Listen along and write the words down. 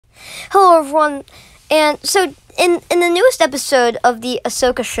Hello everyone, and so in the newest episode of the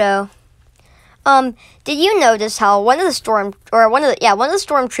Ahsoka show, did you notice how one of the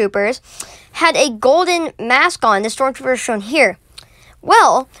stormtroopers had a golden mask on? The stormtrooper is shown here.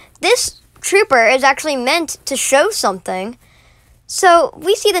 Well, this trooper is actually meant to show something. So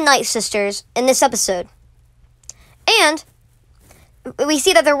we see the Night Sisters in this episode, and we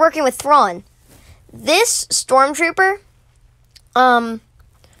see that they're working with Thrawn. This stormtrooper,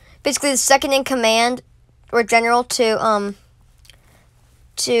 basically the second in command or general to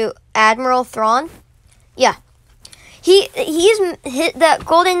Admiral Thrawn. Yeah, he's hit that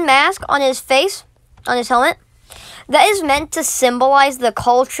golden mask on his face, on his helmet. That is meant to symbolize the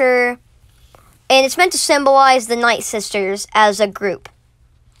culture, and it's meant to symbolize the Night Sisters as a group.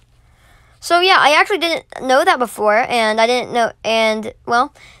 So yeah, I actually didn't know that before, and I didn't know, and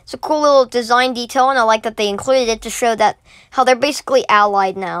well, it's a cool little design detail, and I like that they included it to show that how they're basically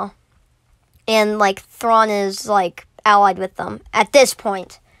allied now. And like Thrawn is like allied with them at this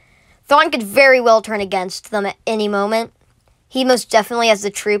point. Thrawn could very well turn against them at any moment. He most definitely has the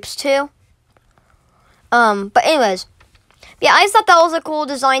troops too. But anyways, yeah, I just thought that was a cool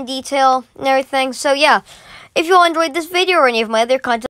design detail and everything. So yeah, if you all enjoyed this video or any of my other content,